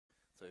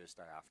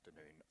Thursday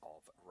afternoon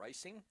of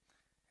racing,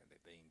 and they're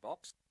being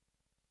boxed.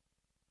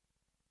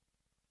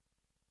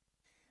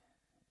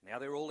 Now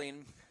they're all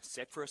in,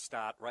 set for a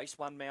start. Race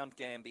 1,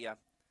 Mt-Gambier.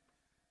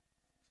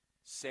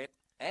 Set.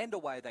 And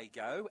away they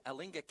go.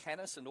 Alinga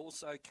Canis and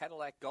also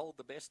Cadillac Gold,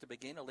 the best to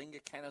begin.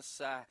 Alinga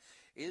Canis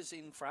is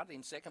in front.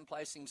 In second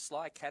placing,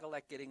 Sly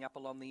Cadillac getting up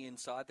along the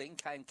inside. Then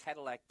came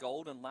Cadillac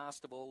Gold, and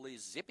last of all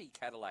is Zippy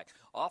Cadillac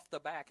off the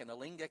back. And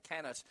Alinga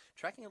Canis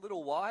tracking a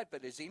little wide,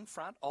 but is in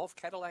front of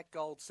Cadillac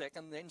Gold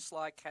second. Then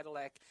Sly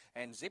Cadillac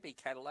and Zippy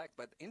Cadillac,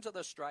 but into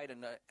the straight.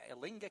 And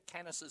Alinga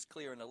Canis is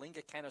clear, and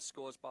Alinga Canis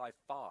scores by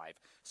 5.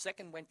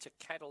 Second went to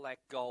Cadillac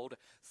Gold.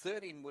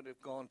 Third in would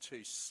have gone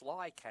to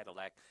Sly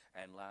Cadillac,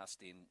 and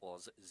last in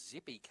was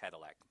Zippy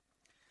Cadillac.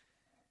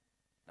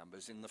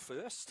 Numbers in the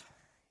first.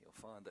 You'll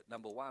find that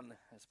number 1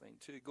 has been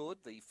too good.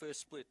 The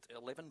first split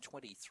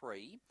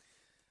 11.23.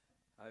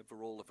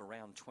 Overall of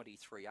around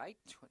 23.8,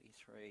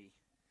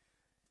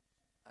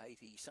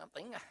 23.80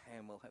 something,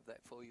 and we'll have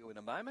that for you in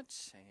a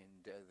moment.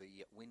 And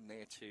the win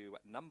there to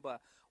number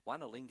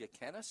 1, Alinga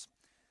Canis.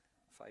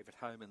 Favourite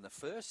home in the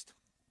first.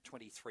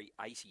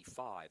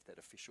 23.85, that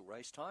official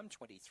race time,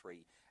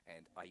 23.85,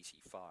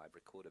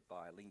 recorded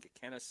by Alinga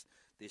Canis.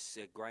 This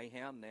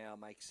greyhound now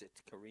makes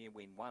it career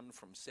win 1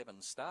 from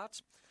 7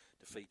 starts,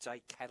 defeats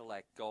 8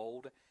 Cadillac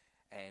Gold,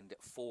 and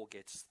 4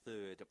 gets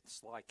third.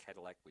 Sly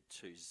Cadillac with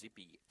 2,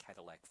 Zippy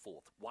Cadillac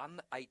fourth.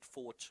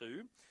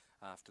 1.842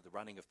 after the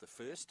running of the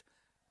first.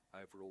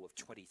 Overall of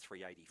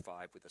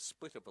 23.85 with a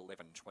split of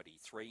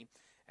 11.23,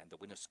 and the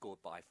winner scored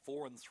by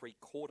 4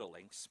 3/4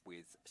 lengths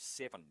with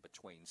 7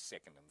 between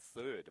second and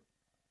third.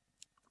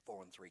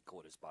 4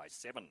 3/4 by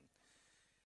 7.